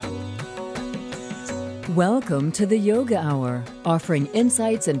Welcome to the Yoga Hour, offering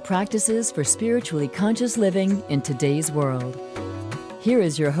insights and practices for spiritually conscious living in today's world. Here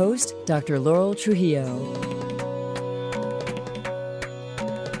is your host, Dr. Laurel Trujillo.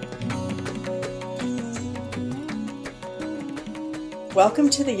 Welcome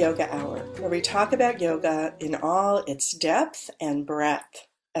to the Yoga Hour, where we talk about yoga in all its depth and breadth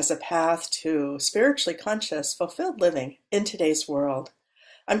as a path to spiritually conscious, fulfilled living in today's world.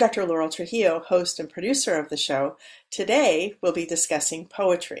 I'm Dr. Laurel Trujillo, host and producer of the show. Today, we'll be discussing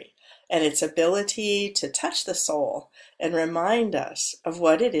poetry and its ability to touch the soul and remind us of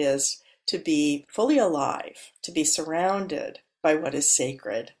what it is to be fully alive, to be surrounded by what is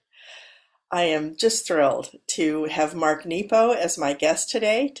sacred. I am just thrilled to have Mark Nepo as my guest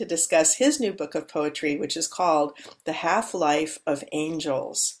today to discuss his new book of poetry, which is called The Half-Life of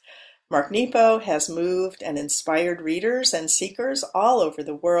Angels. Mark Nepo has moved and inspired readers and seekers all over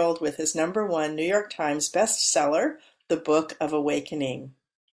the world with his #1 New York Times bestseller, The Book of Awakening.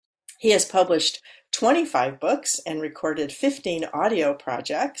 He has published 25 books and recorded 15 audio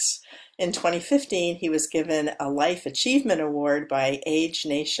projects. In 2015, he was given a Life Achievement Award by Age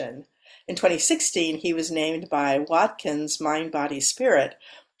Nation. In 2016, he was named by Watkins Mind, Body, Spirit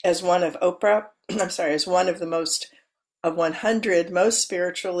as one of the 100 most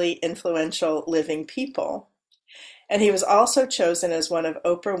spiritually influential living people. And he was also chosen as one of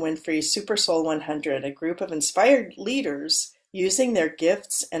Oprah Winfrey's Super Soul 100, a group of inspired leaders using their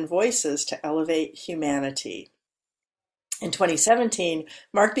gifts and voices to elevate humanity. In 2017,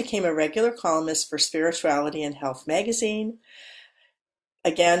 Mark became a regular columnist for Spirituality and Health magazine.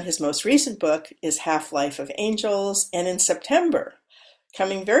 Again, his most recent book is Half-Life of Angels, and in September,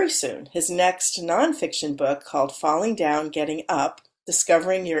 coming very soon, his next nonfiction book called Falling Down, Getting Up,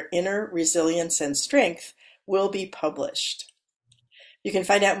 Discovering Your Inner Resilience and Strength will be published. You can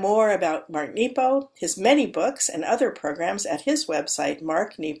find out more about Mark Nepo, his many books, and other programs at his website,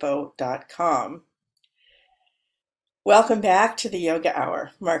 marknepo.com. Welcome back to the Yoga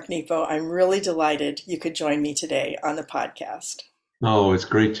Hour. Mark Nepo, I'm really delighted you could join me today on the podcast. Oh, it's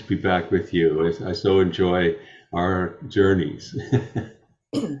great to be back with you. I so enjoy our journeys.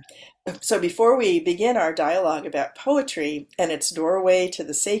 So before we begin our dialogue about poetry and its doorway to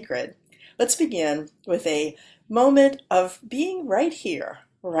the sacred, let's begin with a moment of being right here,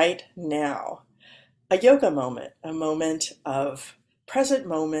 right now. A yoga moment, a moment of present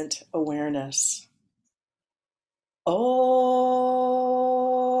moment awareness.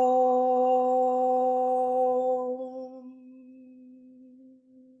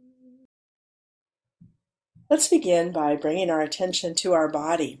 Let's begin by bringing our attention to our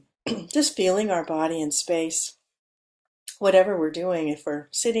body, just feeling our body in space. Whatever we're doing, if we're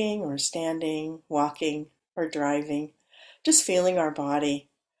sitting or standing, walking or driving, just feeling our body.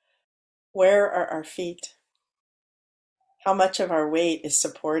 Where are our feet? How much of our weight is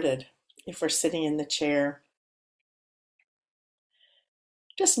supported if we're sitting in the chair?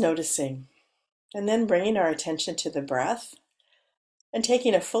 Just noticing, and then bringing our attention to the breath and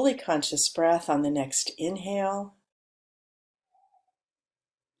taking a fully conscious breath on the next inhale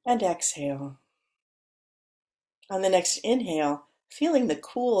and exhale. On the next inhale, feeling the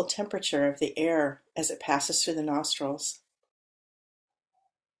cool temperature of the air as it passes through the nostrils.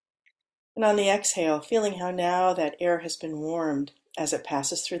 And on the exhale, feeling how now that air has been warmed as it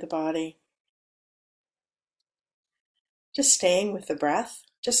passes through the body. Just staying with the breath,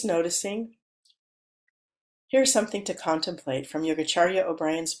 just noticing. Here's something to contemplate from Yogacharya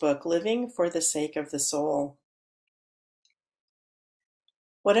O'Brien's book, Living for the Sake of the Soul.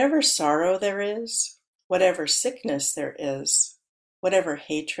 Whatever sorrow there is, whatever sickness there is, whatever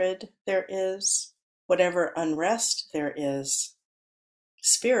hatred there is, whatever unrest there is,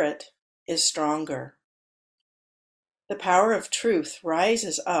 spirit is stronger. The power of truth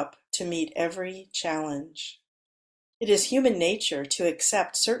rises up to meet every challenge. It is human nature to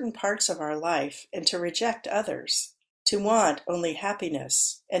accept certain parts of our life and to reject others, to want only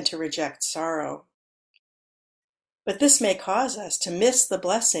happiness and to reject sorrow. But this may cause us to miss the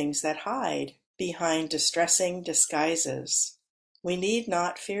blessings that hide behind distressing disguises. We need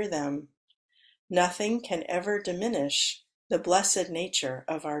not fear them. Nothing can ever diminish the blessed nature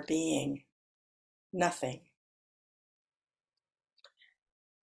of our being. Nothing.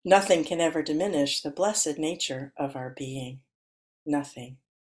 Nothing can ever diminish the blessed nature of our being. Nothing.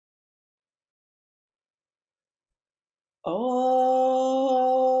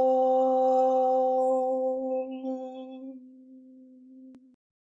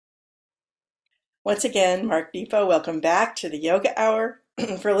 Once again, Mark Nepo, welcome back to the Yoga Hour.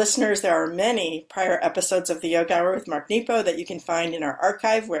 For listeners, there are many prior episodes of the Yoga Hour with Mark Nepo that you can find in our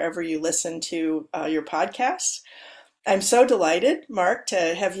archive wherever you listen to your podcasts. I'm so delighted, Mark,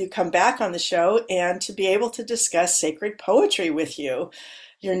 to have you come back on the show and to be able to discuss sacred poetry with you,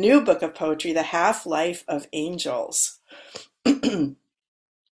 your new book of poetry, The Half-Life of Angels. In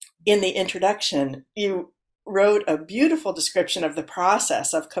the introduction, you wrote a beautiful description of the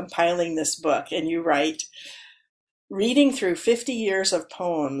process of compiling this book, and you write, "Reading through 50 years of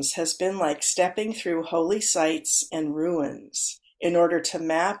poems has been like stepping through holy sites and ruins in order to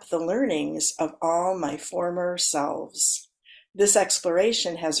map the learnings of all my former selves. This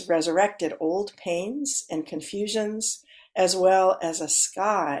exploration has resurrected old pains and confusions, as well as a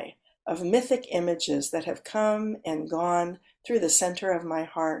sky of mythic images that have come and gone through the center of my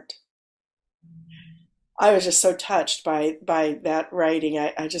heart." I was just so touched by that writing.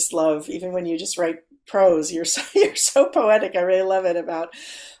 I just love, even when you just write prose, you're so poetic. I really love it about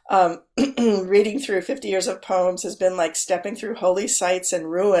reading through 50 years of poems has been like stepping through holy sites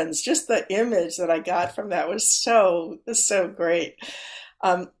and ruins. Just the image that I got from that was so great.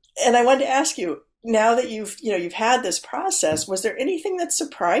 And I wanted to ask you, now that you've had this process, was there anything that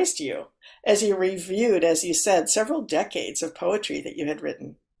surprised you as you reviewed, as you said, several decades of poetry that you had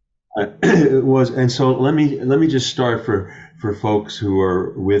written? It was, and so let me just start for folks who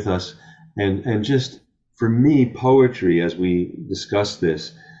are with us, and just for me, poetry, as we discuss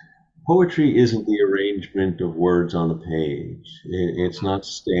this, poetry isn't the arrangement of words on a page. It's not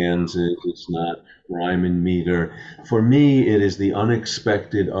stanzas, it's not rhyme and meter. For me, it is the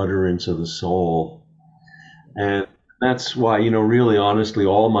unexpected utterance of the soul, and that's why, really honestly,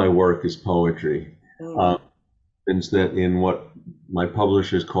 all my work is poetry. Things that in what my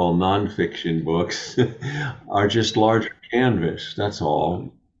publishers call nonfiction books are just larger canvas. That's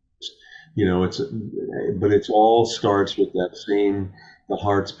all. But it's all starts with that same, the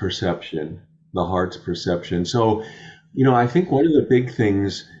heart's perception. So, I think one of the big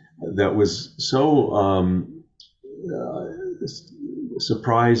things that was so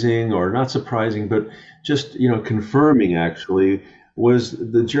surprising, or not surprising, but just, confirming actually, was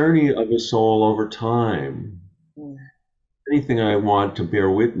the journey of a soul over time. Anything I want to bear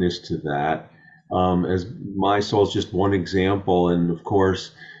witness to that, as my soul is just one example. And of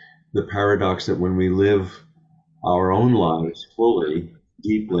course, the paradox that when we live our own lives fully,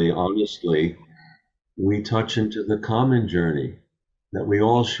 deeply, honestly, we touch into the common journey that we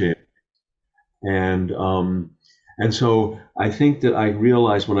all share. And so I think that I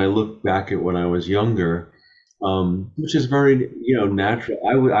realized when I look back at when I was younger, which is very, natural.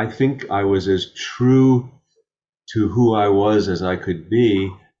 I think I was as true to who I was as I could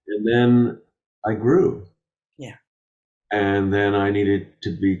be, and then I grew. Yeah. And then I needed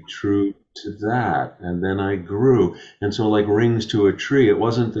to be true to that, and then I grew. And so, like rings to a tree, it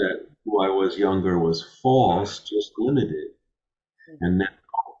wasn't that who I was younger was false, just limited. And now,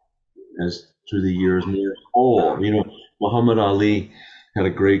 as through the years, more whole. Muhammad Ali had a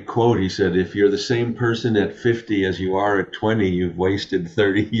great quote. He said, "If you're the same person at 50 as you are at 20, you've wasted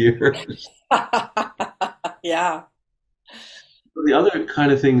 30 years." Yeah. The other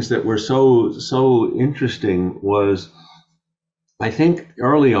kind of things that were so interesting was, I think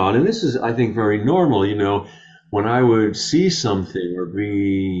early on, and this is, I think, very normal, when I would see something or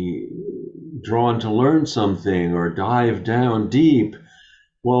be drawn to learn something or dive down deep,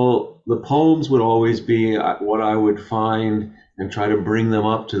 well, the poems would always be what I would find and try to bring them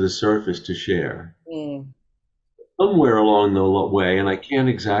up to the surface to share. Somewhere along the way, and I can't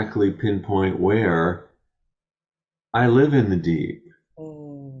exactly pinpoint where, I live in the deep.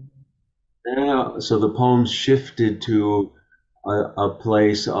 Yeah, so the poems shifted to a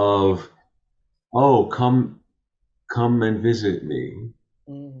place of, oh, come and visit me,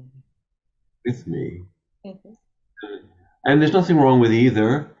 with me. And there's nothing wrong with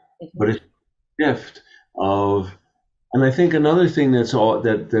either, but it's a shift of, and I think another thing that's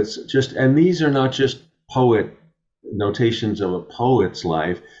just, and these are not just poet notations of a poet's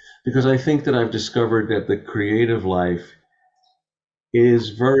life, because I think that I've discovered that the creative life is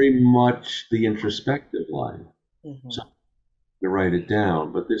very much the introspective life. So to write it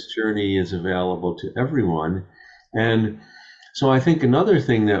down, but this journey is available to everyone. And so I think another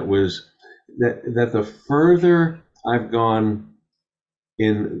thing that was that the further I've gone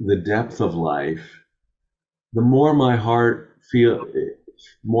in the depth of life, the more my heart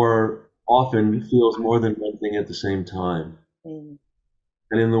more often feels more than one thing at the same time.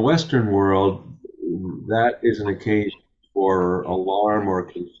 And in the Western world, that is an occasion for alarm or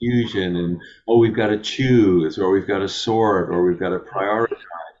confusion, and, oh, we've got to choose, or we've got to sort, or we've got to prioritize.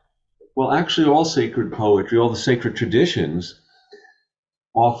 Well, actually, all sacred poetry, all the sacred traditions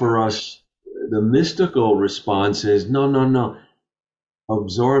offer us the mystical response is no, no, no,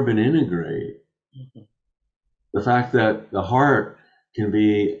 absorb and integrate. Mhm. The fact that the heart can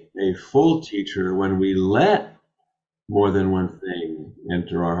be a full teacher when we let more than one thing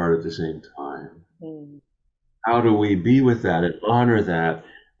enter our heart at the same time. Mm. How do we be with that and honor that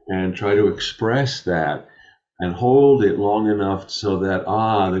and try to express that and hold it long enough so that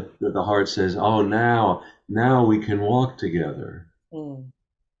the heart says, oh, now we can walk together. Mm.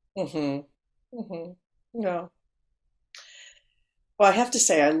 Mhm. Mhm. No. Well, I have to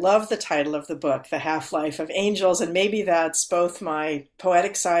say, I love the title of the book, The Half-Life of Angels, and maybe that's both my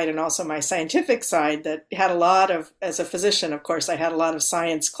poetic side and also my scientific side that had a lot of, as a physician, of course, I had a lot of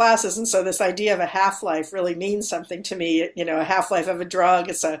science classes, and so this idea of a half-life really means something to me. You know, a half-life of a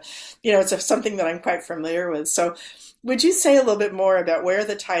drug, something that I'm quite familiar with. So would you say a little bit more about where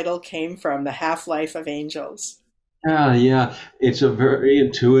the title came from, The Half-Life of Angels? Yeah, yeah, it's a very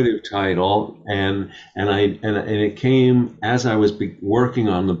intuitive title, and it came as I was working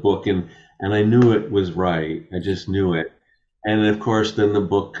on the book, and I knew it was right. I just knew it, and of course, then the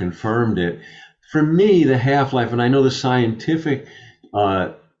book confirmed it. For me, the half life, and I know the scientific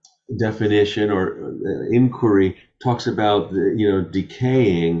uh, definition or inquiry talks about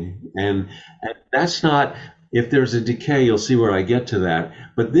decaying, and that's not. If there's a decay, you'll see where I get to that.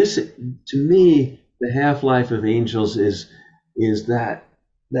 But this, to me, the half life of angels is that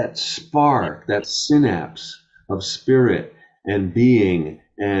spark, that synapse of spirit and being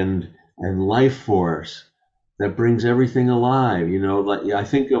and life force that brings everything alive. Like I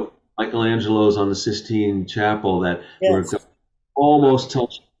think of Michelangelo's on the Sistine Chapel that where Yes. almost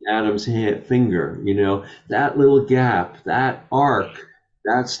touching Adam's finger, that little gap, that arc,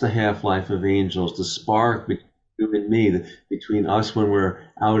 that's the half-life of angels, the spark between you and me, between us when we're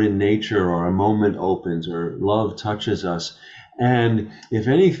out in nature or a moment opens or love touches us. And if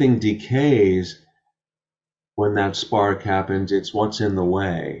anything decays when that spark happens, it's what's in the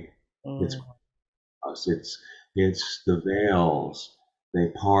way. It's Mm. us. It's the veils. They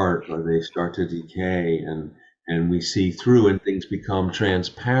part or they start to decay, and we see through, and things become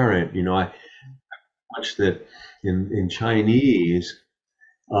transparent. I watched that in Chinese.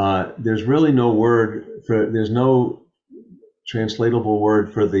 There's really no word for. There's no translatable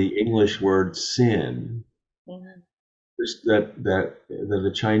word for the English word sin. Mm. Just that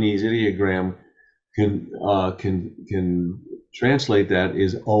the Chinese ideogram can translate that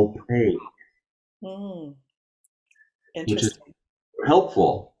is opaque, Mm. which is Interesting.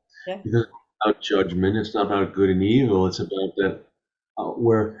 helpful Yeah. because it's not about judgment. It's not about good and evil. It's about that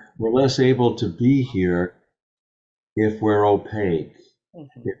we're less able to be here if we're opaque Mhm.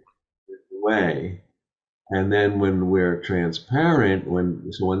 in a way. And then when we're transparent,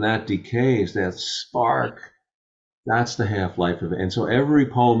 when that decays, that spark, that's the half life of it. And so every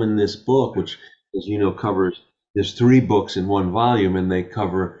poem in this book, which, as you know, covers there's 3 books in one volume, and they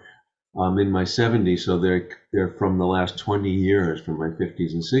cover in my 70s, so they're from the last 20 years, from my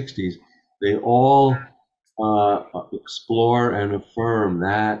 50s and 60s. They all explore and affirm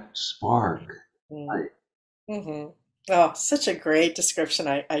that spark. Mm. I, Hmm. Oh, such a great description.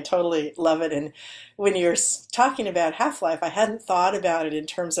 I totally love it. And when you're talking about half-life, I hadn't thought about it in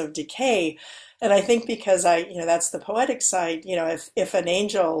terms of decay. And I think because that's the poetic side, if an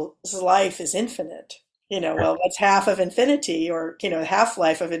angel's life is infinite, well, that's half of infinity, or,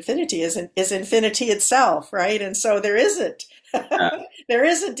 half-life of infinity is infinity itself, right? And so there isn't. There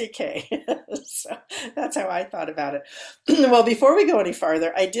isn't decay. So that's how I thought about it. Well, before we go any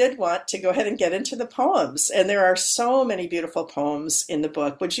farther, I did want to go ahead and get into the poems. And there are so many beautiful poems in the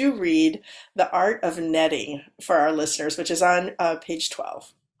book. Would you read The Art of Netting for our listeners, which is on page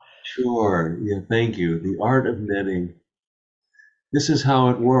 12? sure. Yeah, thank you. The art of netting. This is how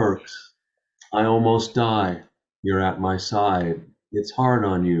it works. I almost die. You're at my side. It's hard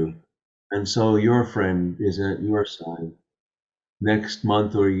on you. And so your friend is at your side. Next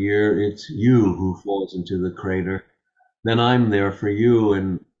month or year, it's you who falls into the crater. Then I'm there for you,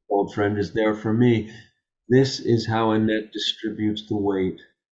 and old friend is there for me. This is how a net distributes the weight,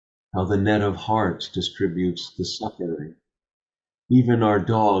 how the net of hearts distributes the suffering. Even our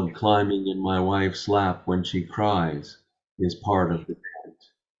dog climbing in my wife's lap when she cries is part of the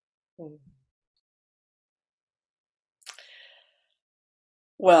net.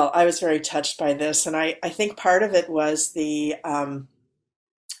 Well, I was very touched by this, and I think part of it was the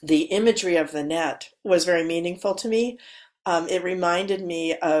imagery of the net was very meaningful to me. it reminded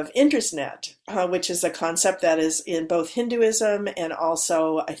me of Indra's net, which is a concept that is in both Hinduism and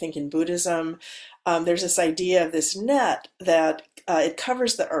also, I think, in Buddhism. There's this idea of this net that it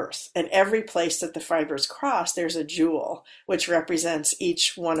covers the earth, and every place that the fibers cross, there's a jewel, which represents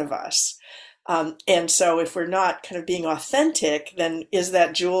each one of us. And so if we're not kind of being authentic, then is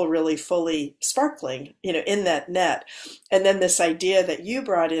that jewel really fully sparkling, in that net? And then this idea that you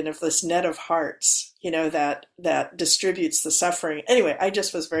brought in of this net of hearts, that distributes the suffering. Anyway, I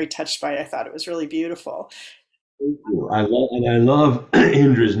just was very touched by it. I thought it was really beautiful. Thank you. I love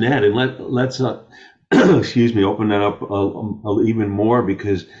Indra's net, and let's excuse me, open that up even more,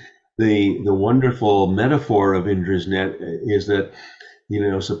 because the wonderful metaphor of Indra's net is that,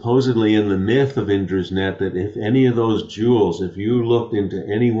 supposedly in the myth of Indra's net, that if any of those jewels, if you looked into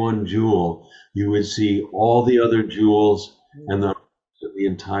any one jewel, you would see all the other jewels and the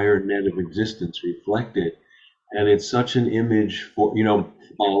entire net of existence reflected. And it's such an image for,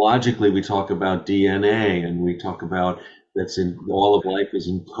 biologically we talk about DNA, and we talk about that's in all of life is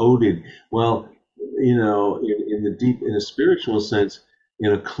encoded. Well, in a spiritual sense,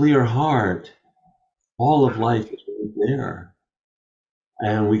 in a clear heart, all of life is right there.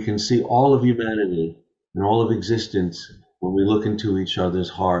 And we can see all of humanity and all of existence when we look into each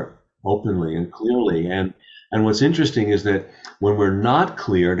other's heart openly and clearly. And what's interesting is that when we're not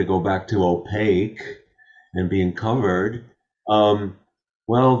clear, to go back to opaque and being covered,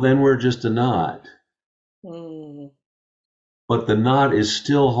 well, then we're just a knot. Mm. But the knot is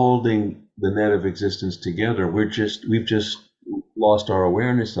still holding the net of existence together. We've just lost our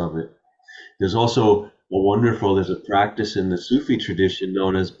awareness of it. There's also there's a practice in the Sufi tradition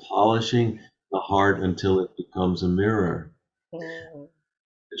known as polishing the heart until it becomes a mirror. Mm.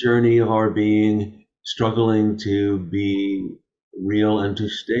 The journey of our being, struggling to be real and to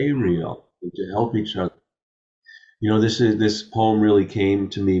stay real and to help each other. This poem really came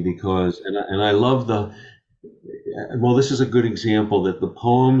to me because, and I love this is a good example that the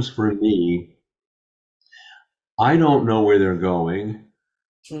poems for me, I don't know where they're going.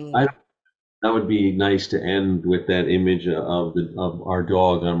 Mm. That would be nice to end with that image of our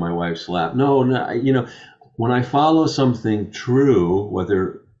dog on my wife's lap. No, when I follow something true,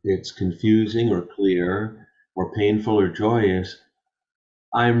 whether it's confusing or clear or painful or joyous,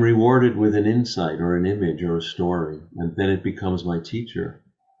 I'm rewarded with an insight or an image or a story, and then it becomes my teacher.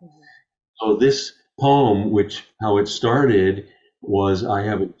 Mm-hmm. So this poem, how it started was, I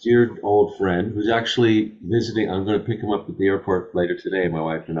have a dear old friend who's actually visiting. I'm going to pick him up at the airport later today, my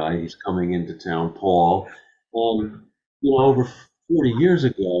wife and I. He's coming into town, Paul. Over 40 years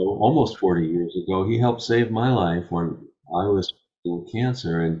ago, almost 40 years ago, he helped save my life when I was with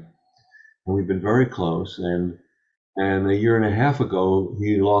cancer, and we've been very close. And a year and a half ago,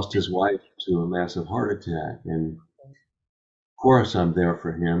 he lost his wife to a massive heart attack. And of course, I'm there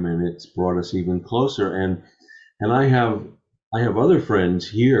for him, and it's brought us even closer. And I have other friends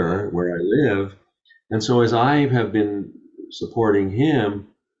here where I live, and so as I have been supporting him,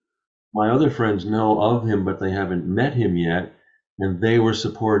 my other friends know of him, but they haven't met him yet, and they were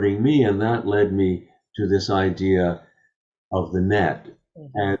supporting me, and that led me to this idea of the net.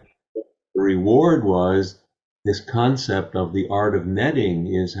 Mm-hmm. And the reward was this concept of the art of netting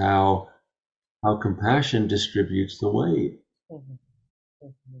is how compassion distributes the weight. Mm-hmm.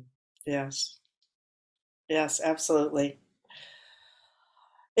 Mm-hmm. Yes. Yes, absolutely.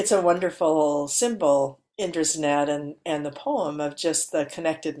 It's a wonderful symbol, Indra's net, and the poem of just the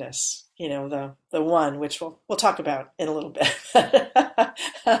connectedness, the one, which we'll talk about in a little bit.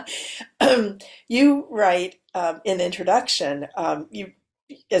 You write in the introduction,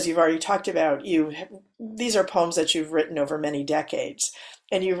 as you've already talked about, these are poems that you've written over many decades,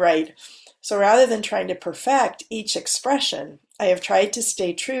 and you write, so rather than trying to perfect each expression, I have tried to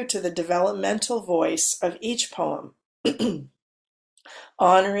stay true to the developmental voice of each poem,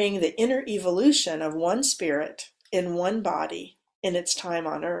 honoring the inner evolution of one spirit in one body in its time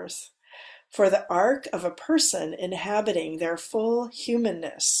on earth. For the arc of a person inhabiting their full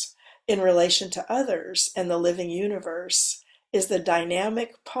humanness in relation to others and the living universe is the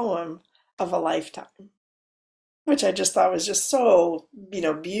dynamic poem of a lifetime. Which I just thought was just so,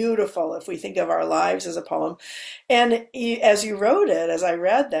 beautiful if we think of our lives as a poem. And as you wrote it, as I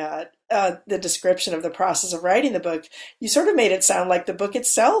read that, the description of the process of writing the book, you sort of made it sound like the book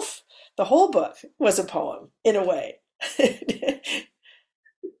itself, the whole book, was a poem in a way.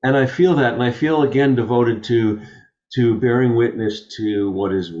 And I feel that, and I feel again devoted to bearing witness to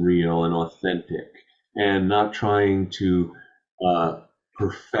what is real and authentic, and not trying to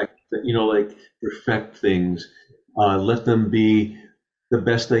perfect, perfect things. Let them be the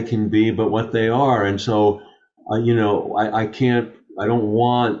best they can be, but what they are. And so I don't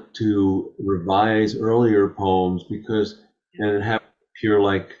want to revise earlier poems because and have it appear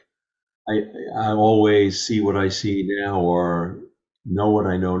like I I always see what I see now or know what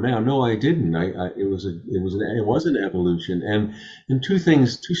I know now. No, I didn't. It was an evolution, and two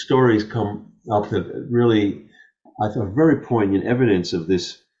stories come up that really I thought very poignant evidence of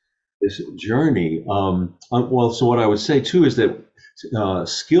this journey. So what I would say too is that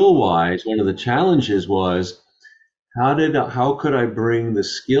skill wise, one of the challenges was how could I bring the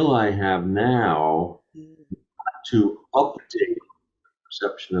skill I have now to update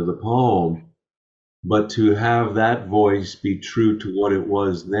perception of the poem, but to have that voice be true to what it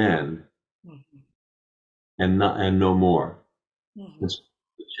was then and no more. It's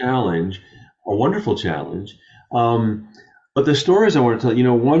a challenge, a wonderful challenge. Um, but the stories I want to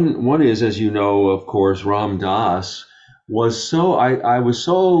tell, one is, as you know, of course, Ram Dass I was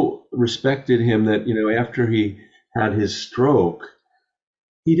so respected him that, after he had his stroke,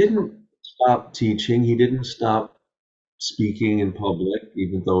 he didn't stop teaching. He didn't stop speaking in public,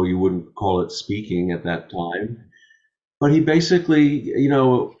 even though you wouldn't call it speaking at that time. But he basically,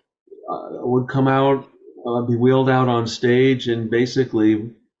 would come out, be wheeled out on stage, and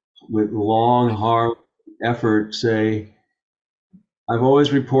basically, with long, hard effort, say, I've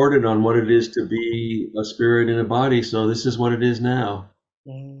always reported on what it is to be a spirit in a body, so this is what it is now.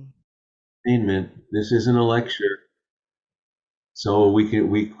 Attainment. This isn't a lecture. So we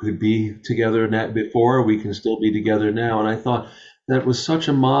could be together before, we can still be together now. And I thought that was such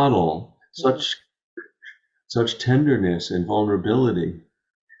a model, such tenderness and vulnerability.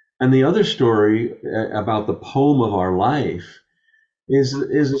 And the other story about the poem of our life is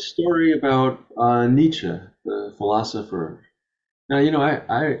a story about Nietzsche, the philosopher. Now,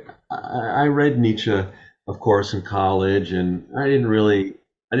 I read Nietzsche, of course, in college, and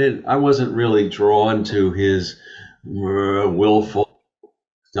I wasn't really drawn to his willful,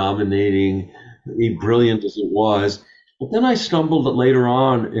 dominating, brilliant as it was. But then I stumbled later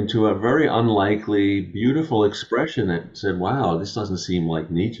on into a very unlikely, beautiful expression that said, wow, this doesn't seem like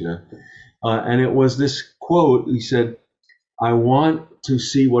Nietzsche. And it was this quote. He said, I want to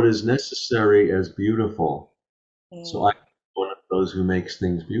see what is necessary as beautiful. So I'm one of those who makes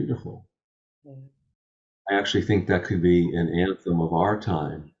things beautiful. I actually think that could be an anthem of our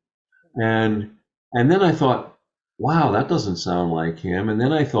time. And then I thought, wow, that doesn't sound like him. And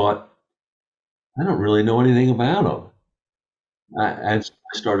then I thought, I don't really know anything about him. And so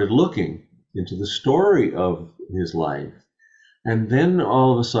I started looking into the story of his life. And then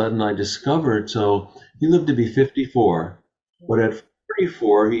all of a sudden I discovered, so he lived to be 54, but at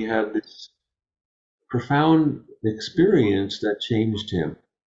 44 he had this profound experience that changed him.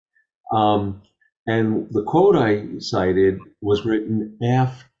 Um, and the quote I cited was written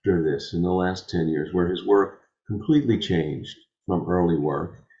after this in the last 10 years, where his work completely changed from early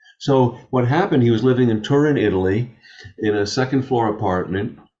work. So what happened, he was living in Turin, Italy, in a second floor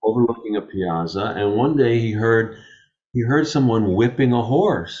apartment overlooking a piazza, and one day he heard someone whipping a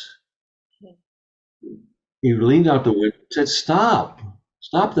horse. He leaned out the window and said, stop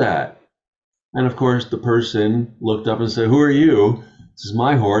that. And of course, the person looked up and said, who are you? This is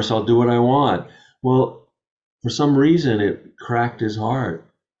my horse. I'll do what I want. Well, for some reason, it cracked his heart.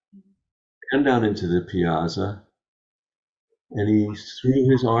 He ran down into the piazza and he threw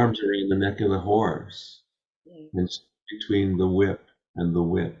his arms around the neck of the horse and stood between the whip and the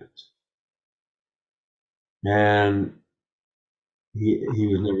whipped. And he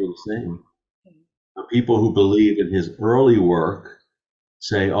was never the same. Now, people who believe in his early work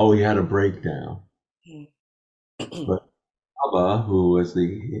say, oh, he had a breakdown. But Baba, who was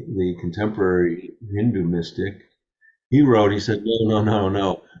the contemporary Hindu mystic, he said,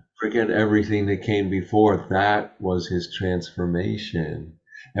 no. Forget everything that came before. That was his transformation.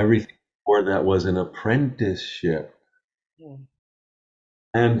 Everything before that was an apprenticeship.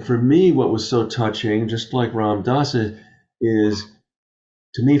 And for me, what was so touching, just like Ram Dass, is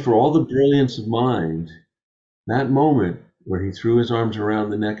to me, for all the brilliance of mind, that moment where he threw his arms around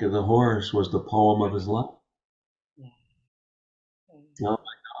the neck of the horse was the poem of his life. Oh,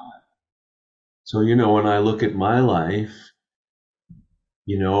 so, when I look at my life,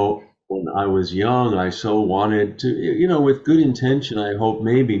 when I was young, I so wanted to, with good intention, I hope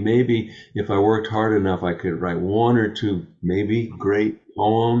maybe if I worked hard enough, I could write one or two, maybe great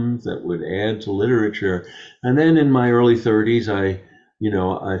poems that would add to literature. And then in my early 30s, I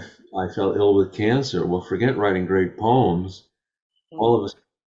fell ill with cancer. Well, forget writing great poems. All of us,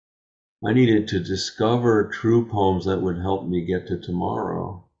 I needed to discover true poems that would help me get to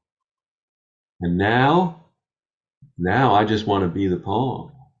tomorrow. And now I just want to be the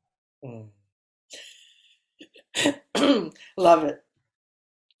poem. Love it.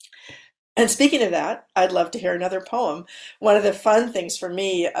 And speaking of that, I'd love to hear another poem. One of the fun things for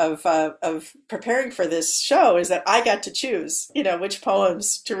me of preparing for this show is that I got to choose, which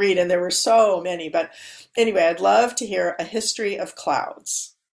poems to read, and there were so many. But anyway, I'd love to hear A History of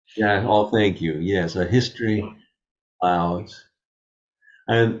Clouds. Yeah, oh, thank you. Yes, a history clouds.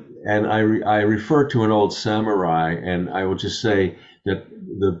 And I refer to an old samurai, and I will just say that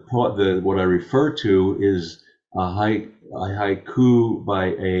the what I refer to is a haiku by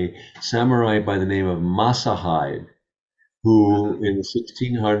a samurai by the name of Masahide, who in the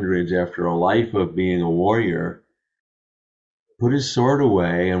 1600s, after a life of being a warrior, put his sword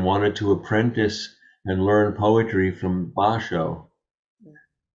away and wanted to apprentice and learn poetry from Basho.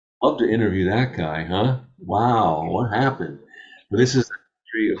 Love to interview that guy, huh? Wow, what happened? But this is the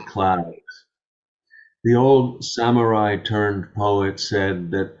history of clouds. The old samurai turned poet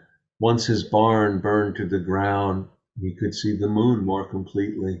said that once his barn burned to the ground, he could see the moon more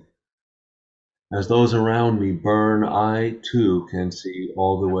completely. As those around me burn, I too can see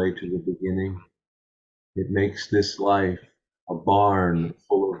all the way to the beginning. It makes this life a barn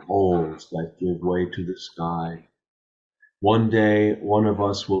full of holes that give way to the sky. One day, one of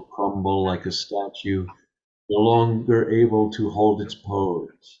us will crumble like a statue, no longer able to hold its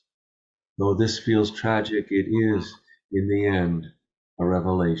pose. Though this feels tragic, it is, in the end, a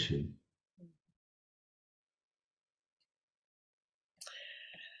revelation.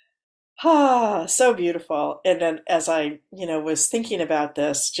 Ah, so beautiful. And then as I, was thinking about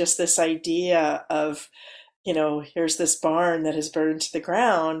this, just this idea of, here's this barn that has burned to the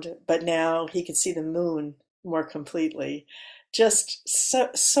ground, but now he can see the moon more completely. Just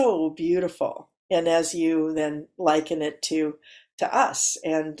so beautiful. And as you then liken it to us,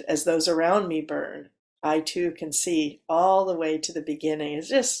 and as those around me burn, I too can see all the way to the beginning. It's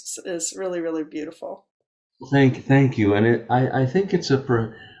just is really, really beautiful. Thank you. And I think it's what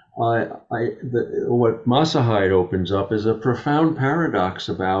Masahide opens up is a profound paradox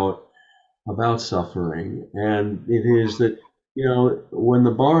about suffering. And it is that, when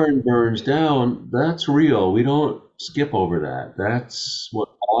the barn burns down, that's real. We don't skip over that. That's what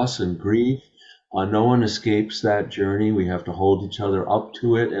loss and grief. No one escapes that journey. We have to hold each other up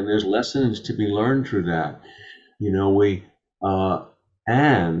to it. And there's lessons to be learned through that. We,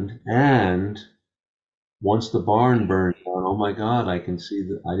 and once the barn burns down, oh my God, I can see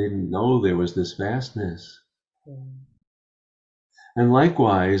that I didn't know there was this vastness. Mm. And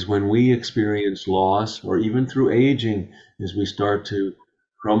likewise, when we experience loss, or even through aging, as we start to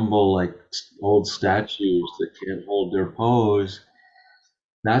crumble like old statues that can't hold their pose,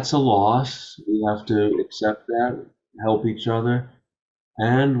 that's a loss. We have to accept that, help each other,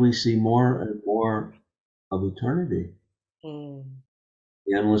 and we see more and more of eternity, Mm.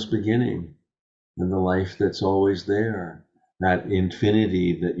 the endless beginning, and the life that's always there. That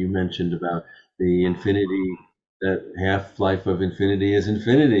infinity that you mentioned about the infinity, that half life of infinity is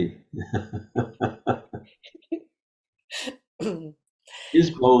infinity.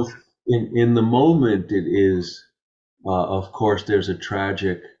 Is both in the moment. It is, of course, there's a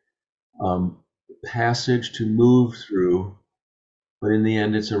tragic um, passage to move through, but in the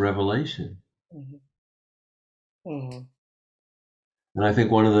end, it's a revelation. Mhm. Mhm. And I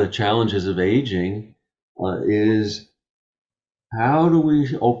think one of the challenges of aging is how do we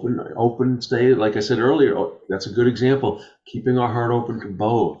stay, like I said earlier, that's a good example, keeping our heart open to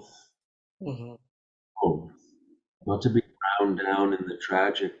Mhm. both, not to be drowned down in the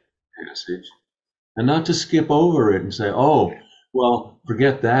tragic passage, and not to skip over it and say, oh, well,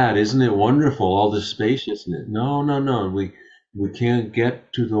 forget that. Isn't it wonderful, all this spaciousness? No, no, no. We can't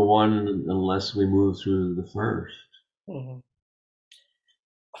get to the one unless we move through the first. Mhm.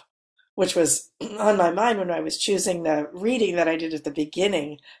 Which was on my mind when I was choosing the reading that I did at the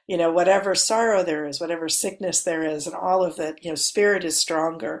beginning. Whatever sorrow there is, whatever sickness there is, and all of that, spirit is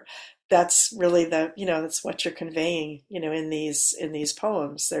stronger. That's really that's what you're conveying, in these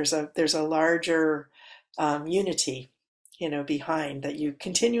poems. There's a larger unity, behind that you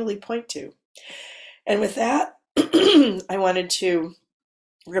continually point to. And with that, I wanted to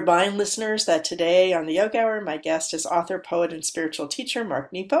remind listeners that today on the Yoga Hour, my guest is author, poet, and spiritual teacher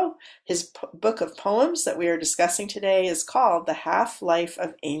Mark Nepo. His book of poems that we are discussing today is called The Half-Life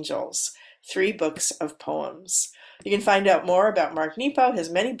of Angels, 3 Books of Poems. You can find out more about Mark Nepo, his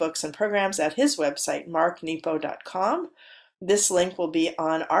many books and programs at his website, marknepo.com. This link will be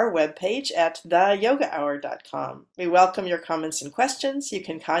on our webpage at theyogahour.com. We welcome your comments and questions. You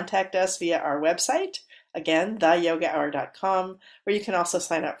can contact us via our website, again, theyogahour.com, where you can also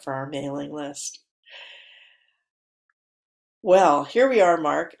sign up for our mailing list. Well, here we are,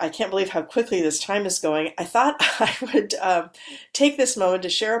 Mark. I can't believe how quickly this time is going. I thought I would take this moment to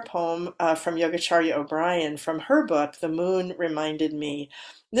share a poem from Yogacharya O'Brien from her book, The Moon Reminded Me.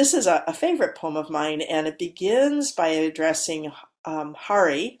 This is a favorite poem of mine, and it begins by addressing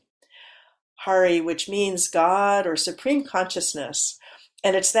Hari, which means God or supreme consciousness.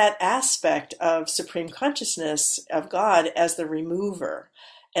 And it's that aspect of supreme consciousness of God as the remover,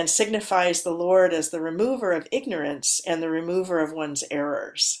 and signifies the Lord as the remover of ignorance and the remover of one's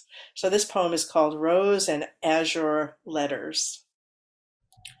errors. So this poem is called Rose and Azure Letters.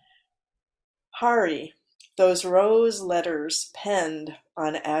 Hari, those rose letters penned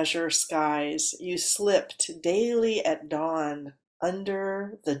on azure skies, you slipped daily at dawn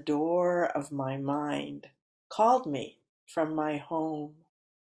under the door of my mind, called me from my home.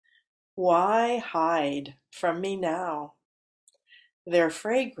 Why hide from me now? Their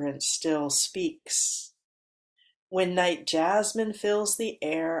fragrance still speaks. When night jasmine fills the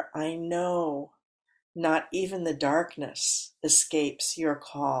air, I know not even the darkness escapes your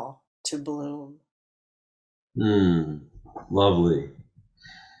call to bloom. Lovely.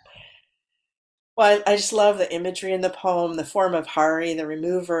 Well, I just love the imagery in the poem, the form of Hari, the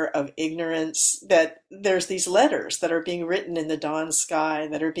remover of ignorance, that there's these letters that are being written in the dawn sky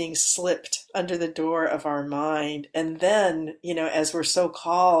that are being slipped under the door of our mind. And then, as we're so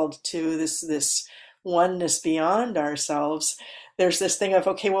called to this oneness beyond ourselves, there's this thing of,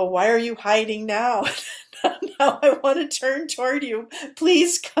 okay, well, why are you hiding now? Now I want to turn toward you.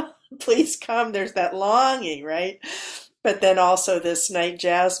 Please come, please come. There's that longing, right? But then also this night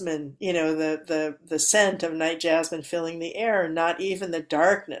jasmine, the scent of night jasmine filling the air, not even the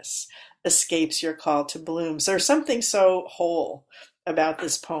darkness escapes your call to bloom. So there's something so whole about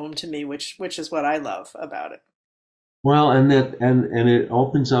this poem to me, which is what I love about it. Well, and it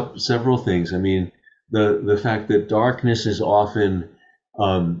opens up several things. I mean, the fact that darkness is often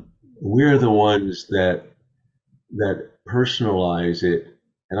we're the ones that personalize it,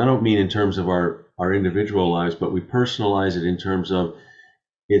 and I don't mean in terms of our individual lives, but we personalize it in terms of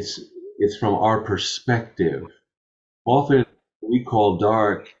it's from our perspective. Often we call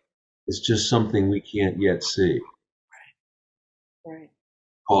dark is just something we can't yet see. Right.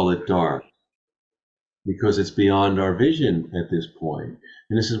 Call it dark because it's beyond our vision at this point.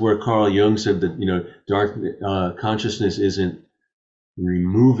 And this is where Carl Jung said that dark consciousness isn't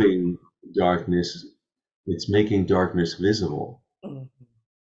removing darkness; it's making darkness visible. Mm-hmm.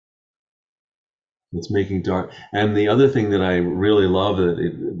 It's making dark. And the other thing that I really love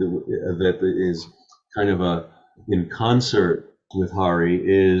that is kind of in concert with Hari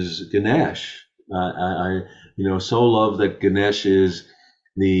is Ganesh. I so love that Ganesh is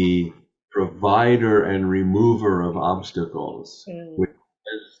the provider and remover of obstacles. Mm.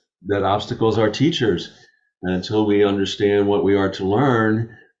 That obstacles are teachers. And until we understand what we are to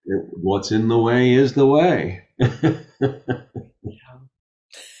learn, what's in the way is the way.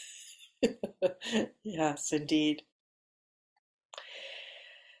 Yes, indeed.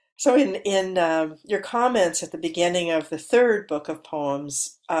 So in your comments at the beginning of the third book of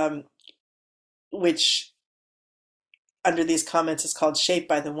poems, which under these comments is called Shaped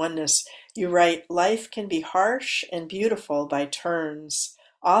by the Oneness, you write, life can be harsh and beautiful by turns.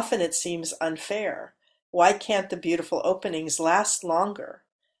 Often it seems unfair. Why can't the beautiful openings last longer?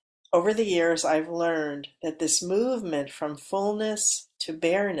 Over the years, I've learned that this movement from fullness to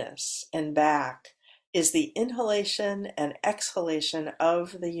bareness and back is the inhalation and exhalation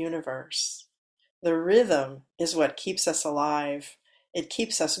of the universe. The rhythm is what keeps us alive. It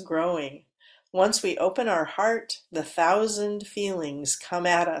keeps us growing. Once we open our heart, the 1,000 feelings come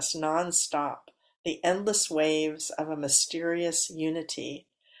at us nonstop, the endless waves of a mysterious unity.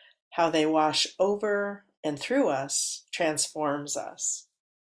 How they wash over and through us transforms us.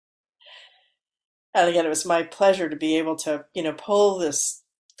 And again, it was my pleasure to be able to, pull this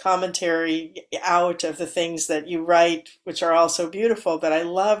commentary out of the things that you write, which are all so beautiful. But I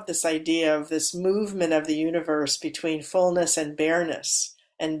love this idea of this movement of the universe between fullness and bareness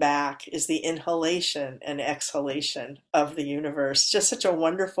and back is the inhalation and exhalation of the universe. Just such a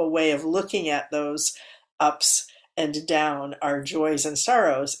wonderful way of looking at those ups and down, our joys and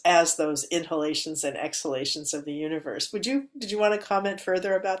sorrows, as those inhalations and exhalations of the universe. Did you want to comment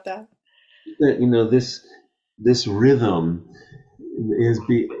further about that? That this rhythm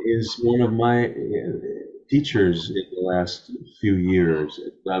is one of my teachers in the last few years.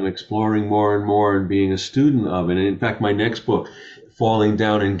 I'm exploring more and more and being a student of it. And in fact, my next book, Falling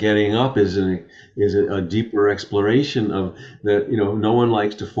Down and Getting Up, is a deeper exploration of that. No one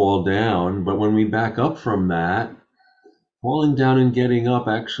likes to fall down, but when we back up from that, falling down and getting up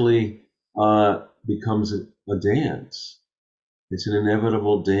actually becomes a dance. It's an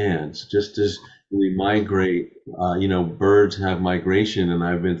inevitable dance, just as we migrate. Birds have migration, and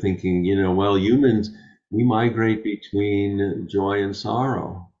I've been thinking, well, humans, we migrate between joy and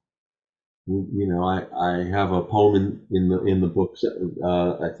sorrow. I have a poem in the book,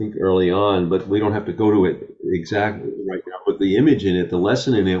 I think early on, but we don't have to go to it exactly right now. But the image in it, the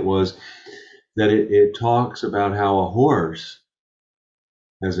lesson in it was that it talks about how a horse,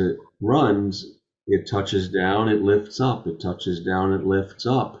 as it runs, it touches down, it lifts up, it touches down, it lifts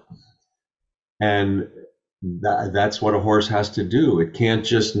up. And that's what a horse has to do. It can't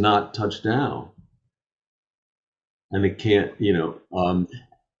just not touch down. And it can't,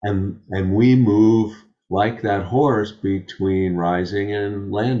 and we move like that horse between rising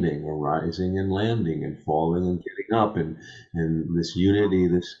and landing, or rising and landing, and falling and getting up, and this unity,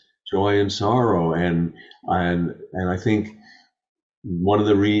 this joy and sorrow. And I think one of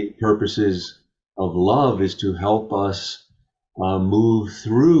the purposes of love is to help us move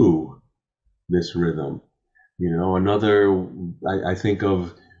through this rhythm. I think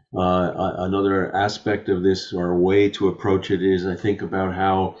of another aspect of this, or a way to approach it, is I think about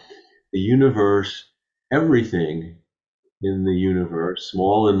how the universe, everything in the universe,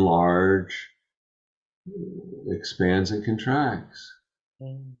 small and large, expands and contracts.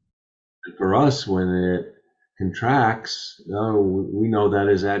 And for us, when it contracts, we know that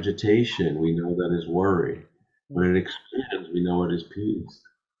is agitation, we know that is worry. When it expands, we know it is peace.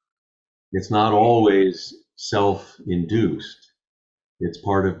 It's not always self-induced. It's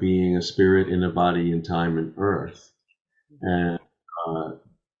part of being a spirit in a body in time and earth. And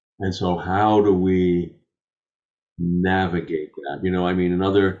so how do we navigate that?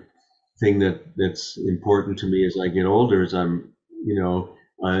 Another thing that's important to me as I get older is I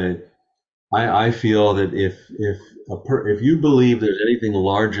feel that if you believe there's anything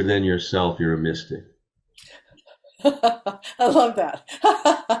larger than yourself, you're a mystic. I love that.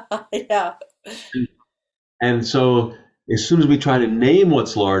 Yeah. And so as soon as we try to name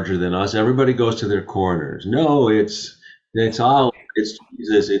what's larger than us, everybody goes to their corners. No, it's Allah, it's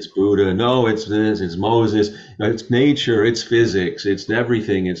Jesus, it's Buddha. No, it's this, it's Moses, it's nature, it's physics, it's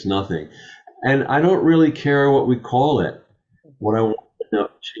everything, it's nothing. And I don't really care what we call it. What I want to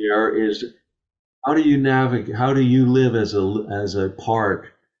share is, how do you navigate, how do you live as a part,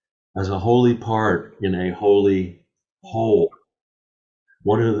 as a holy part in a holy whole?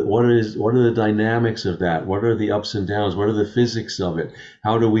 What are the dynamics of that? What are the ups and downs? What are the physics of it?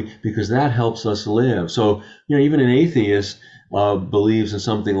 How do we, because that helps us live. So, even an atheist believes in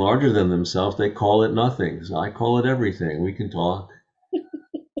something larger than themselves. They call it nothing. So I call it everything. We can talk.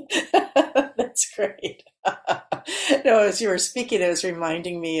 That's great. No, as you were speaking, it was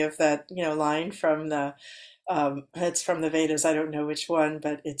reminding me of that, line from it's from the Vedas. I don't know which one,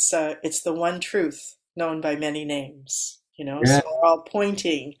 but it's the one truth known by many names. Yeah, So we're all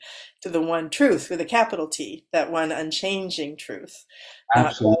pointing to the one truth with a capital T, that one unchanging truth, not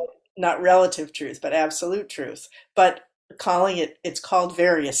absolutely. not relative truth, but absolute truth. But it's called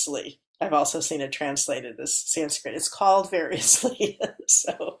variously. I've also seen it translated as Sanskrit. It's called variously.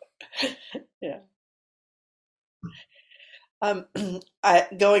 So, yeah. Um,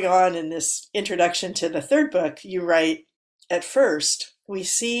 Going on in this introduction to the third book, you write, at first, we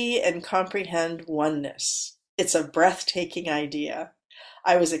see and comprehend oneness. It's a breathtaking idea.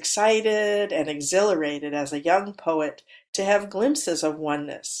 I was excited and exhilarated as a young poet to have glimpses of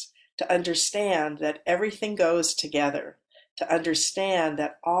oneness, to understand that everything goes together, to understand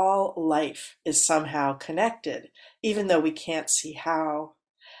that all life is somehow connected, even though we can't see how.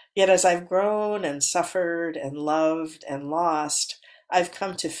 Yet as I've grown and suffered and loved and lost, I've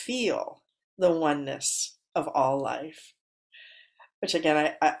come to feel the oneness of all life. Which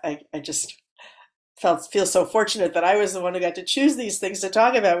again, I just feel so fortunate that I was the one who got to choose these things to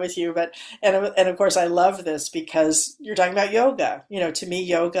talk about with you. But and of course I love this because you're talking about yoga. To me,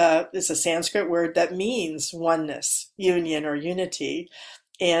 yoga is a Sanskrit word that means oneness, union, or unity.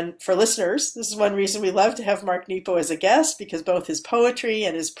 And for listeners, this is one reason we love to have Mark Nepo as a guest, because both his poetry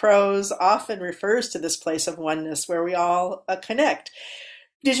and his prose often refers to this place of oneness where we all connect.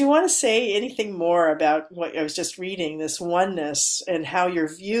 Did you want to say anything more about what I was just reading, this oneness, and how your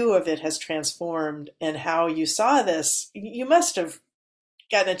view of it has transformed, and how you saw this? You must have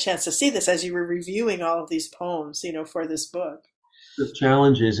gotten a chance to see this as you were reviewing all of these poems, for this book. The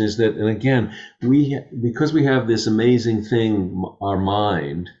challenge is that, and again, because we have this amazing thing, our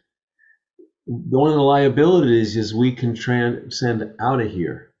mind, one of the liabilities is we can transcend out of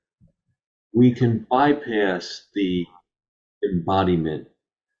here. We can bypass the embodiment.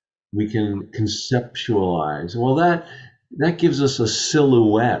 We can conceptualize. Well, that gives us a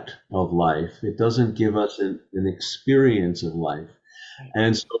silhouette of life. It doesn't give us an experience of life.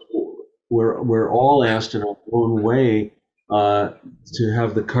 And so we're all asked in our own way uh, to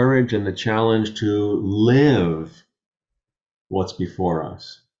have the courage and the challenge to live what's before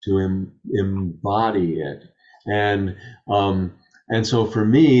us, to embody it. And um, and so for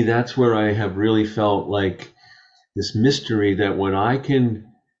me, that's where I have really felt like this mystery that when I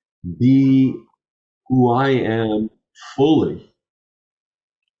can be who I am fully,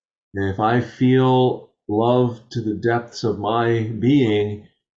 and if I feel love to the depths of my being,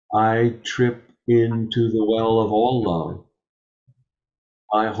 I trip into the well of all love.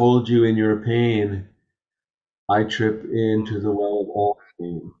 I hold you in your pain, I trip into the well of all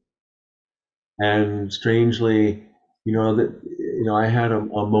pain. And strangely, I had a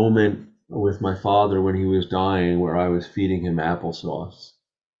moment with my father when he was dying where I was feeding him applesauce.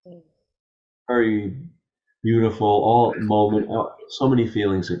 Very beautiful, all moment, so many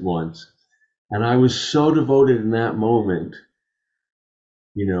feelings at once. And I was so devoted in that moment,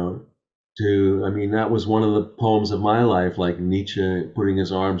 you know, I mean, that was one of the poems of my life, like Nietzsche putting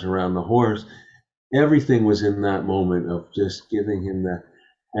his arms around the horse. Everything was in that moment of just giving him that.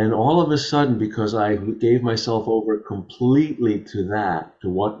 And all of a sudden, because I gave myself over completely to that, to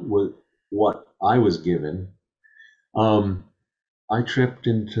what I was given, um, I tripped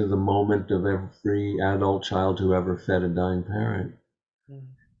into the moment of every adult child who ever fed a dying parent.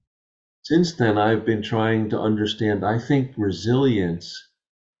 Since then, I've been trying to understand. I think resilience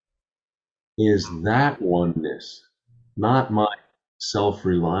is that oneness, not my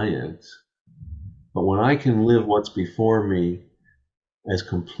self-reliance. But when I can live what's before me as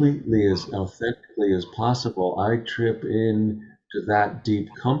completely, as authentically as possible, I trip in to that deep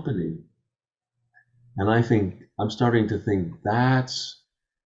company. And I think I'm starting to think that's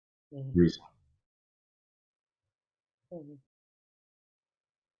reason.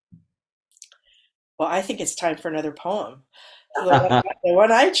 Well, I think it's time for another poem. So the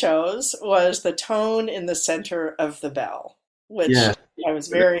one I chose was "The Tone in the Center of the Bell," which Yeah, I was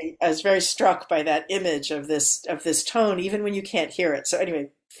very struck by that image of this tone, even when you can't hear it. So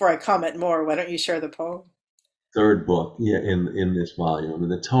anyway, before I comment more, why don't you share the poem? third book, yeah, in this volume.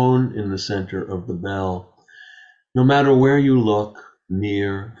 The tone in the center of the bell. No matter where you look,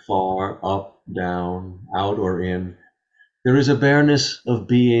 near, far, up, down, out or in, there is a bareness of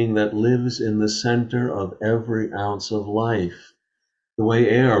being that lives in the center of every ounce of life, the way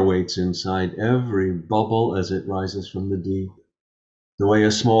air waits inside every bubble as it rises from the deep, the way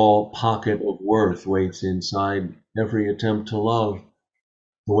a small pocket of worth waits inside every attempt to love,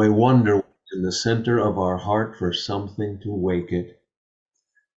 the way wonder waits in the center of our heart for something to wake it.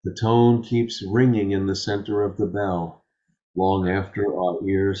 The tone keeps ringing in the center of the bell, long after our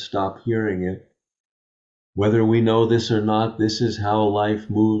ears stop hearing it. Whether we know this or not, this is how life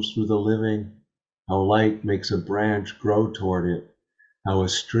moves through the living, how light makes a branch grow toward it, how a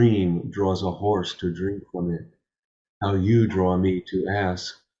stream draws a horse to drink from it, how you draw me to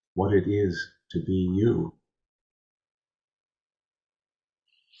ask what it is to be you.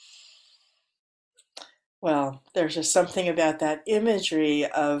 Well, there's just something about that imagery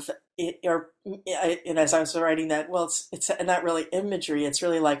of it, and as I was writing that, well, it's not really imagery; it's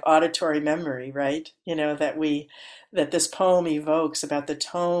really like auditory memory, right? That this poem evokes about the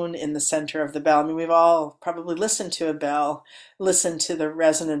tone in the center of the bell. I mean, we've all probably listened to a bell, listened to the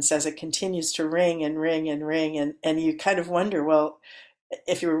resonance as it continues to ring and ring and ring, and you kind of wonder, well,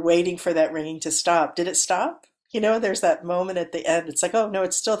 if you were waiting for that ringing to stop, did it stop? There's that moment at the end. It's like, oh no,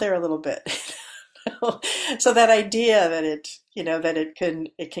 it's still there a little bit. So that idea that that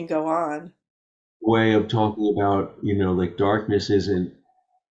it can go on. Way of talking about, like darkness isn't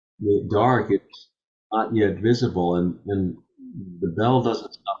dark, it's not yet visible, and the bell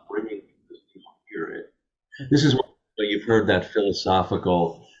doesn't stop ringing because you don't hear it. This is what you've heard that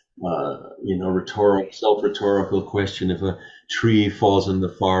philosophical, rhetorical, self-rhetorical question: if a tree falls in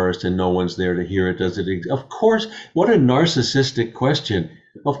the forest and no one's there to hear it, does it? Of course. What a narcissistic question.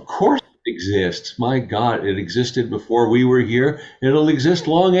 Of course it exists. My God, it existed before we were here. It'll exist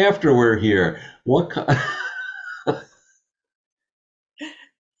long after we're here. What?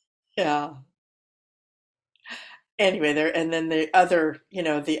 Yeah. Anyway, there and then the other,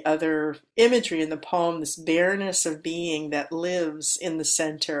 the other imagery in the poem, this bareness of being that lives in the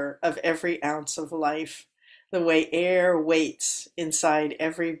center of every ounce of life, the way air waits inside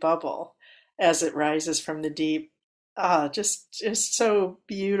every bubble as it rises from the deep. Ah, just so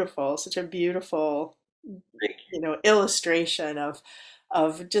beautiful, such a beautiful, illustration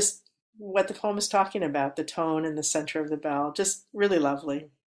of just what the poem is talking about, the tone in the center of the bell. Just really lovely.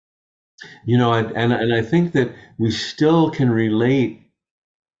 And I think that we still can relate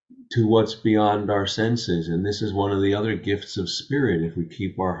to what's beyond our senses, and this is one of the other gifts of spirit if we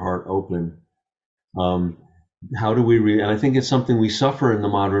keep our heart open. Um, how do and I think it's something we suffer in the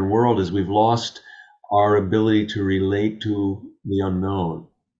modern world is we've lost our ability to relate to the unknown.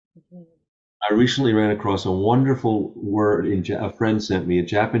 Mm-hmm. I recently ran across a wonderful word a friend sent me, a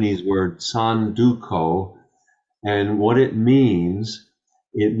Japanese word, sanduko, and what it means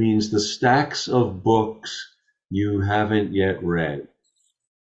the stacks of books you haven't yet read.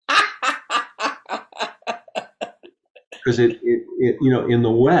 Because in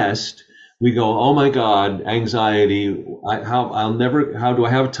the West, we go, oh my God, anxiety. How do I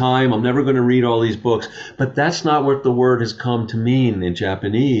have time? I'm never going to read all these books. But that's not what the word has come to mean in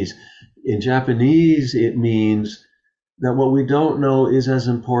Japanese. In Japanese, it means that what we don't know is as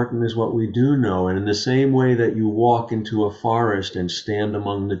important as what we do know. And in the same way that you walk into a forest and stand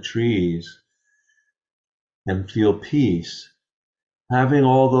among the trees and feel peace, having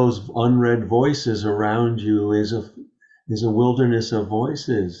all those unread voices around you is a wilderness of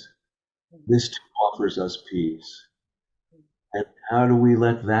voices. This too offers us peace. And how do we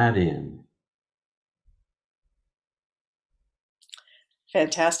let that in?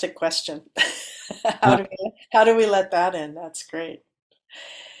 Fantastic question. How do we let that in? That's great.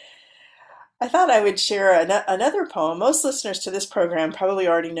 I thought I would share another poem. Most listeners to this program probably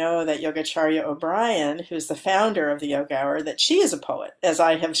already know that Yogacharya O'Brien, who's the founder of the Yoga Hour, that she is a poet, as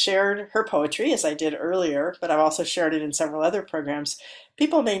I have shared her poetry, as I did earlier, but I've also shared it in several other programs.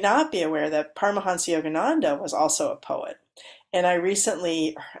 People may not be aware that Paramahansa Yogananda was also a poet. And I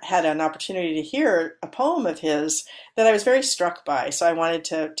recently had an opportunity to hear a poem of his that I was very struck by. So I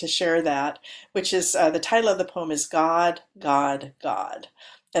wanted to share that, which is the title of the poem is God, God, God.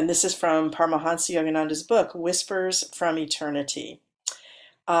 And this is from Paramahansa Yogananda's book, Whispers from Eternity.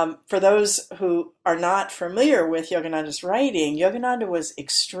 For those who are not familiar with Yogananda's writing, Yogananda was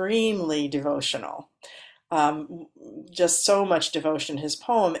extremely devotional. Just so much devotion in his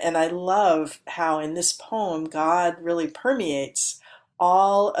poem. And I love how in this poem, God really permeates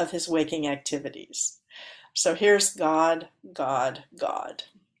all of his waking activities. So here's God, God, God.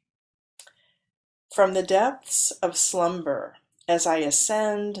 From the depths of slumber, as I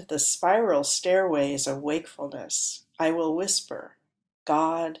ascend the spiral stairways of wakefulness, I will whisper,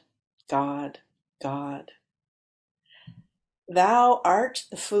 God, God, God. Thou art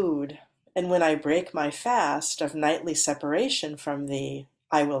the food, and when I break my fast of nightly separation from thee,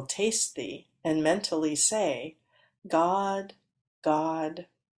 I will taste thee and mentally say, God, God,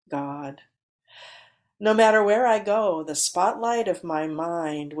 God. No matter where I go, the spotlight of my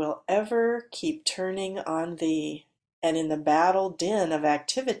mind will ever keep turning on thee, and in the battle din of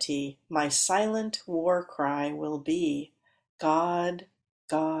activity, my silent war cry will be, God,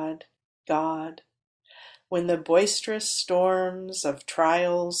 God, God. When the boisterous storms of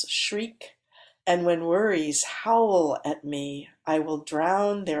trials shriek, and when worries howl at me, I will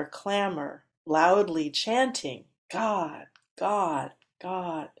drown their clamor, loudly chanting, God, God,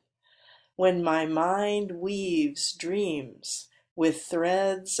 God. When my mind weaves dreams with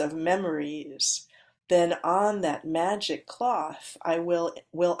threads of memories, then on that magic cloth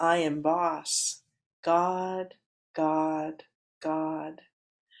will I emboss, God, God, God.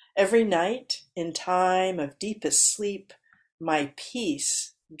 Every night, in time of deepest sleep, my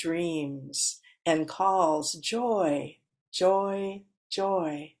peace dreams and calls joy, joy,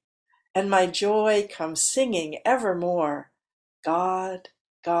 joy. And my joy comes singing evermore, God,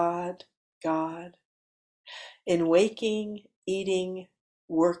 God, God. In waking, eating,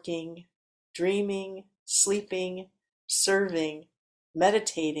 working, dreaming, sleeping, serving,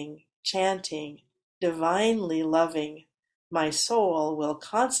 meditating, chanting, divinely loving, my soul will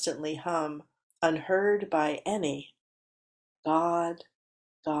constantly hum, unheard by any, God,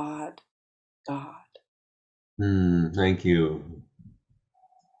 God, God. Thank you.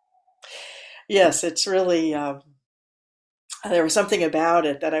 Yes, it's really, there was something about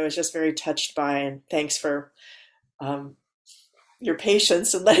it that I was just very touched by, and thanks for um, your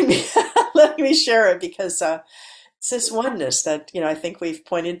patience and letting me letting me share it because it's this oneness that I think we've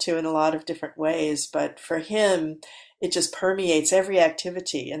pointed to in a lot of different ways, but for him it just permeates every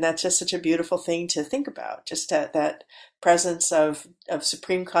activity, and that's just such a beautiful thing to think about, just that presence of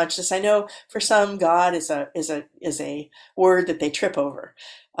supreme consciousness. I know for some God is a word that they trip over,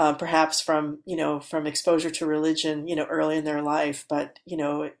 perhaps from exposure to religion early in their life, but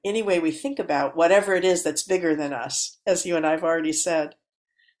any way we think about whatever it is that's bigger than us, as you and I've already said.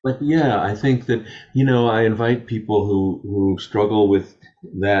 But yeah, I think that, I invite people who struggle with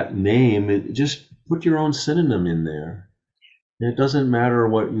that name, just put your own synonym in there. And it doesn't matter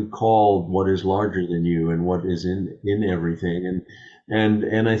what you call what is larger than you and what is in everything.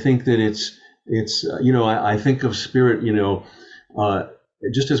 And I think that I think of spirit, uh,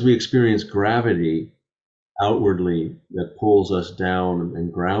 just as we experience gravity outwardly that pulls us down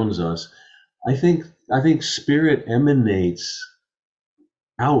and grounds us, I think spirit emanates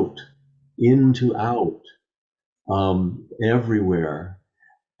out, into out, everywhere.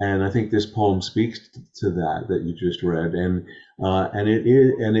 And I think this poem speaks to that you just read, and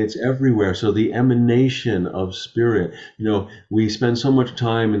it's everywhere. So the emanation of spirit, we spend so much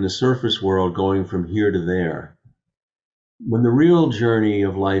time in the surface world going from here to there, when the real journey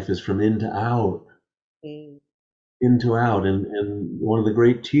of life is from in to out, Mm. into out. And one of the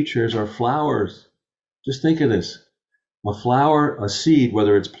great teachers are flowers. Just think of this: a flower, a seed,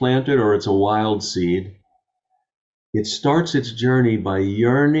 whether it's planted or it's a wild seed, it starts its journey by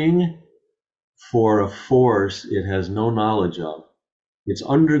yearning for a force it has no knowledge of. It's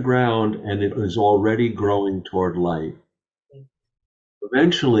underground and it is already growing toward light.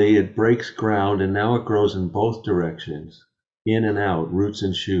 Eventually, it breaks ground and now it grows in both directions, in and out, roots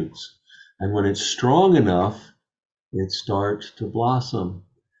and shoots. And when it's strong enough, it starts to blossom.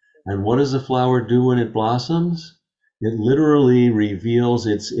 And what does a flower do when it blossoms? It literally reveals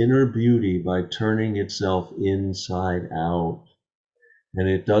its inner beauty by turning itself inside out. And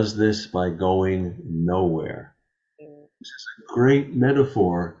it does this by going nowhere. This is a great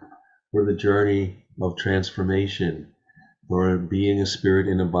metaphor for the journey of transformation, for being a spirit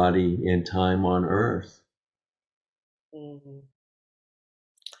in a body in time on earth. Mhm.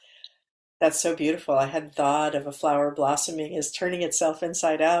 That's so beautiful. I hadn't thought of a flower blossoming as turning itself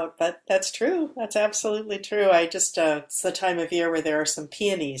inside out, but that's true. That's absolutely true. It's the time of year where there are some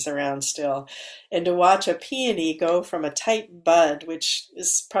peonies around still. And to watch a peony go from a tight bud, which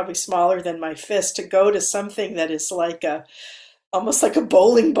is probably smaller than my fist, to go to something that is almost like a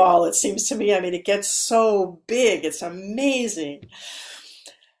bowling ball, it seems to me. I mean, it gets so big. It's amazing.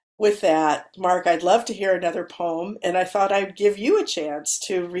 With that, Mark, I'd love to hear another poem, and I thought I'd give you a chance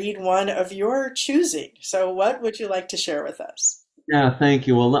to read one of your choosing. So, what would you like to share with us? Yeah, thank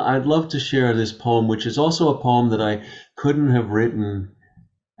you. Well, I'd love to share this poem, which is also a poem that I couldn't have written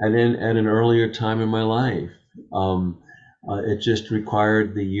at an earlier time in my life. It just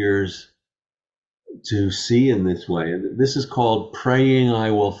required the years to see in this way. And this is called Praying I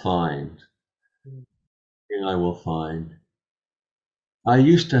Will Find. Praying I Will Find. I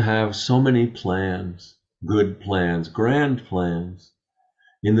used to have so many plans, good plans, grand plans.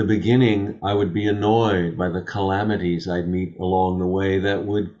 In the beginning, I would be annoyed by the calamities I'd meet along the way that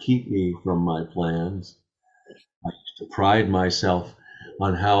would keep me from my plans. I used to pride myself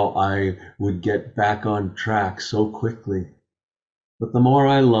on how I would get back on track so quickly. But the more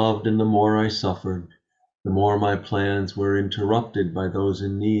I loved and the more I suffered, the more my plans were interrupted by those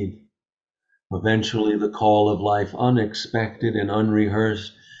in need. Eventually, the call of life, unexpected and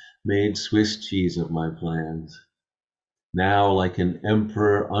unrehearsed, made Swiss cheese of my plans. Now, like an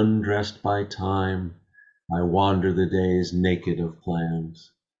emperor undressed by time, I wander the days naked of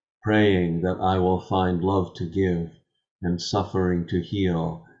plans, praying that I will find love to give and suffering to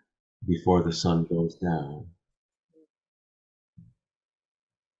heal before the sun goes down.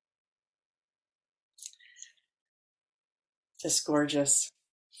 Just gorgeous.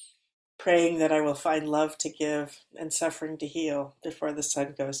 Praying that I will find love to give and suffering to heal before the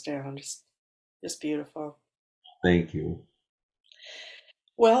sun goes down. Just beautiful. Thank you.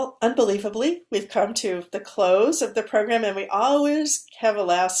 Well, unbelievably, we've come to the close of the program, and we always have a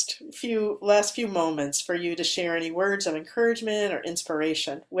last few moments for you to share any words of encouragement or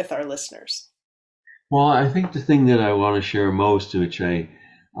inspiration with our listeners. Well, I think the thing that I want to share most, which in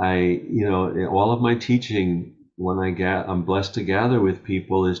all of my teaching, I'm blessed to gather with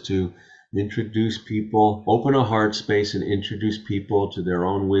people, is to introduce people, open a heart space and introduce people to their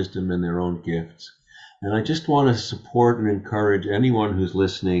own wisdom and their own gifts. And I just want to support and encourage anyone who's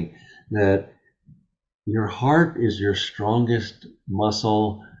listening that your heart is your strongest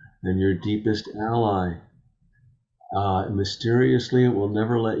muscle and your deepest ally. Mysteriously, it will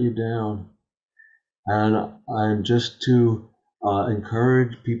never let you down. And I'm just to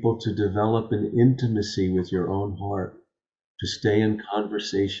encourage people to develop an intimacy with your own heart, to stay in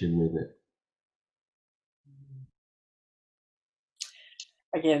conversation with it.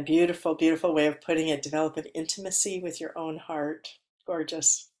 Again, beautiful, beautiful way of putting it. Develop an intimacy with your own heart.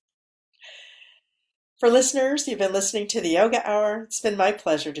 Gorgeous. For listeners, you've been listening to the Yoga Hour. It's been my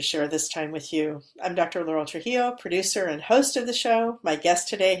pleasure to share this time with you. I'm Dr. Laurel Trujillo, producer and host of the show. My guest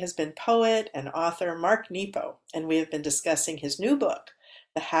today has been poet and author Mark Nepo, and we have been discussing his new book,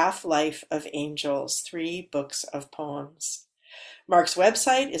 The Half-Life of Angels, 3 books of poems. Mark's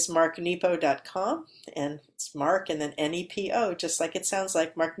website is marknepo.com, and it's Mark and then Nepo, just like it sounds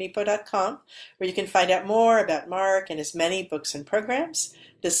like, marknepo.com, where you can find out more about Mark and his many books and programs.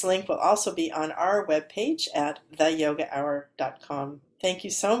 This link will also be on our webpage at theyogahour.com. Thank you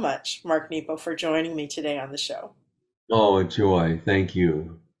so much, Mark Nepo, for joining me today on the show. Oh, a joy. Thank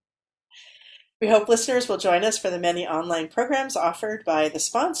you. We hope listeners will join us for the many online programs offered by the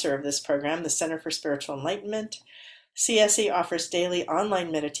sponsor of this program, the Center for Spiritual Enlightenment. CSE offers daily online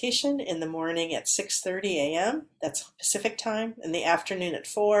meditation in the morning at 6:30 a.m., that's Pacific time, in the afternoon at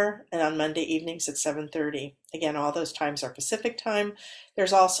 4, and on Monday evenings at 7:30. Again, all those times are Pacific time.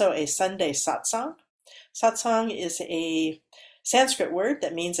 There's also a Sunday satsang. Satsang is a Sanskrit word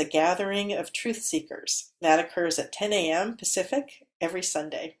that means a gathering of truth seekers. That occurs at 10 a.m. Pacific every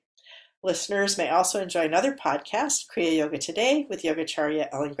Sunday. Listeners may also enjoy another podcast, Kriya Yoga Today, with Yogacharya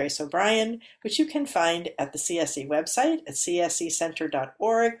Ellen Grace O'Brien, which you can find at the CSE website at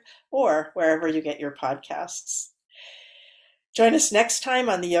csecenter.org or wherever you get your podcasts. Join us next time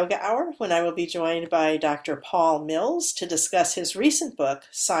on the Yoga Hour, when I will be joined by Dr. Paul Mills to discuss his recent book,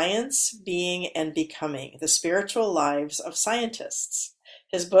 Science, Being, and Becoming: The Spiritual Lives of Scientists.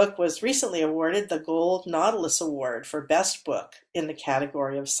 His book was recently awarded the Gold Nautilus Award for Best Book in the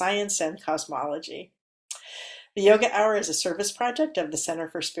category of Science and Cosmology. The Yoga Hour is a service project of the Center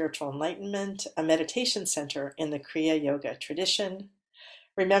for Spiritual Enlightenment, a meditation center in the Kriya Yoga tradition.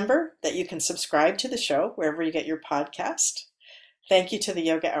 Remember that you can subscribe to the show wherever you get your podcast. Thank you to the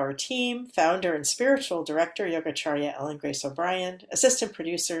Yoga Hour team, founder and spiritual director Yogacharya Ellen Grace O'Brien, assistant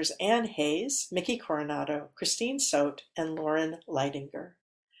producers Ann Hayes, Mickey Coronado, Christine Sote, and Lauren Leidinger.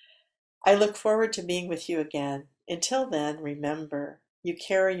 I look forward to being with you again. Until then, remember, you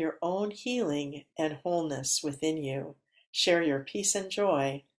carry your own healing and wholeness within you. Share your peace and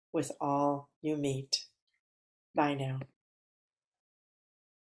joy with all you meet. Bye now.